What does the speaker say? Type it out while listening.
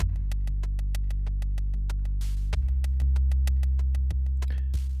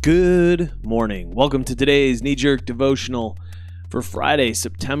Good morning. Welcome to today's knee-jerk devotional for Friday,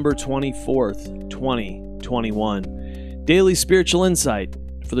 September 24th, 2021. Daily spiritual insight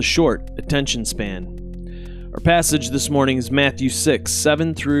for the short attention span. Our passage this morning is Matthew 6,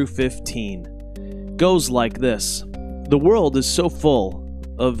 7 through 15. Goes like this. The world is so full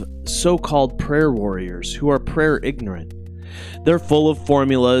of so-called prayer warriors who are prayer ignorant. They're full of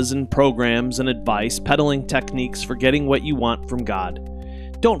formulas and programs and advice, peddling techniques for getting what you want from God.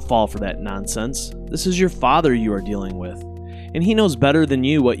 Don't fall for that nonsense. This is your Father you are dealing with, and He knows better than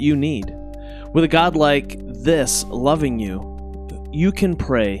you what you need. With a God like this loving you, you can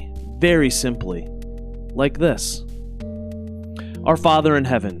pray very simply, like this. Our Father in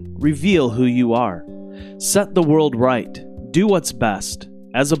heaven, reveal who you are. Set the world right. Do what's best.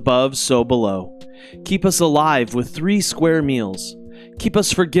 As above, so below. Keep us alive with 3 square meals. Keep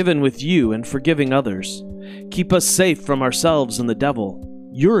us forgiven with you and forgiving others. Keep us safe from ourselves and the devil.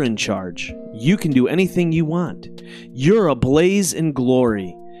 You're in charge. You can do anything you want. You're ablaze in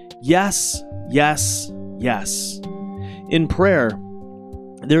glory. Yes, yes, yes. In prayer,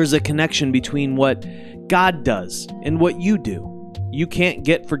 there is a connection between what God does and what you do. You can't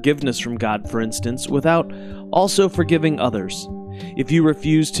get forgiveness from God, for instance, without also forgiving others. If you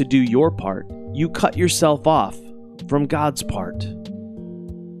refuse to do your part, you cut yourself off from God's part.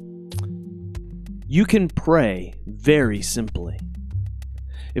 You can pray very simply.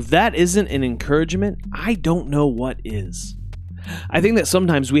 If that isn't an encouragement, I don't know what is. I think that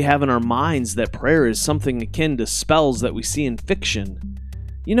sometimes we have in our minds that prayer is something akin to spells that we see in fiction.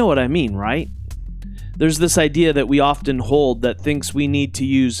 You know what I mean, right? There's this idea that we often hold that thinks we need to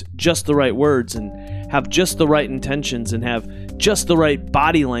use just the right words and have just the right intentions and have just the right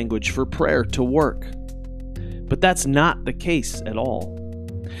body language for prayer to work. But that's not the case at all.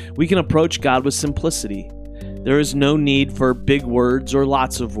 We can approach God with simplicity. There is no need for big words or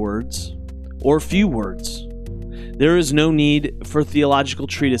lots of words or few words. There is no need for theological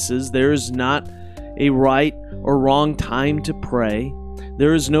treatises. There is not a right or wrong time to pray.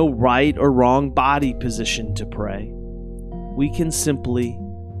 There is no right or wrong body position to pray. We can simply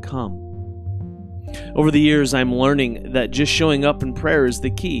come. Over the years, I'm learning that just showing up in prayer is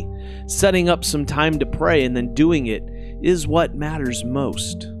the key. Setting up some time to pray and then doing it is what matters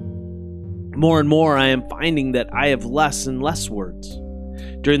most. More and more, I am finding that I have less and less words.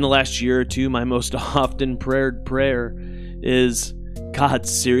 During the last year or two, my most often prayed prayer is, God,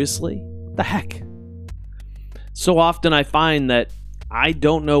 seriously? What the heck? So often I find that I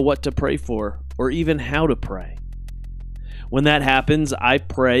don't know what to pray for or even how to pray. When that happens, I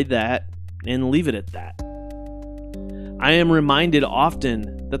pray that and leave it at that. I am reminded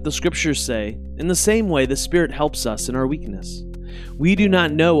often that the scriptures say, in the same way the Spirit helps us in our weakness. We do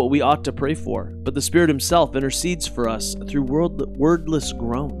not know what we ought to pray for, but the Spirit Himself intercedes for us through wordless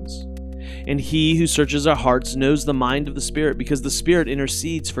groans. And He who searches our hearts knows the mind of the Spirit, because the Spirit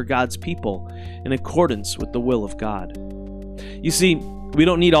intercedes for God's people in accordance with the will of God. You see, we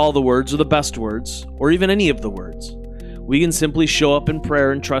don't need all the words or the best words, or even any of the words. We can simply show up in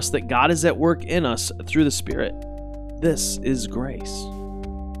prayer and trust that God is at work in us through the Spirit. This is grace.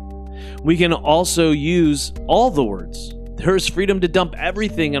 We can also use all the words. There is freedom to dump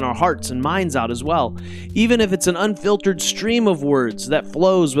everything in our hearts and minds out as well, even if it's an unfiltered stream of words that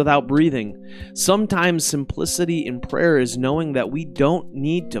flows without breathing. Sometimes simplicity in prayer is knowing that we don't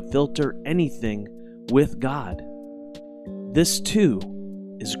need to filter anything with God. This too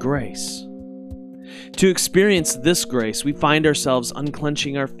is grace. To experience this grace, we find ourselves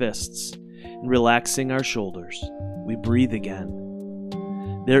unclenching our fists and relaxing our shoulders. We breathe again.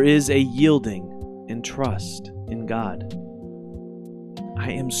 There is a yielding and trust in God.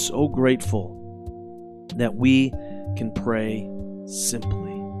 I am so grateful that we can pray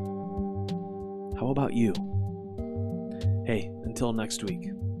simply. How about you? Hey, until next week,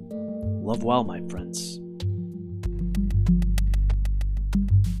 love well, my friends.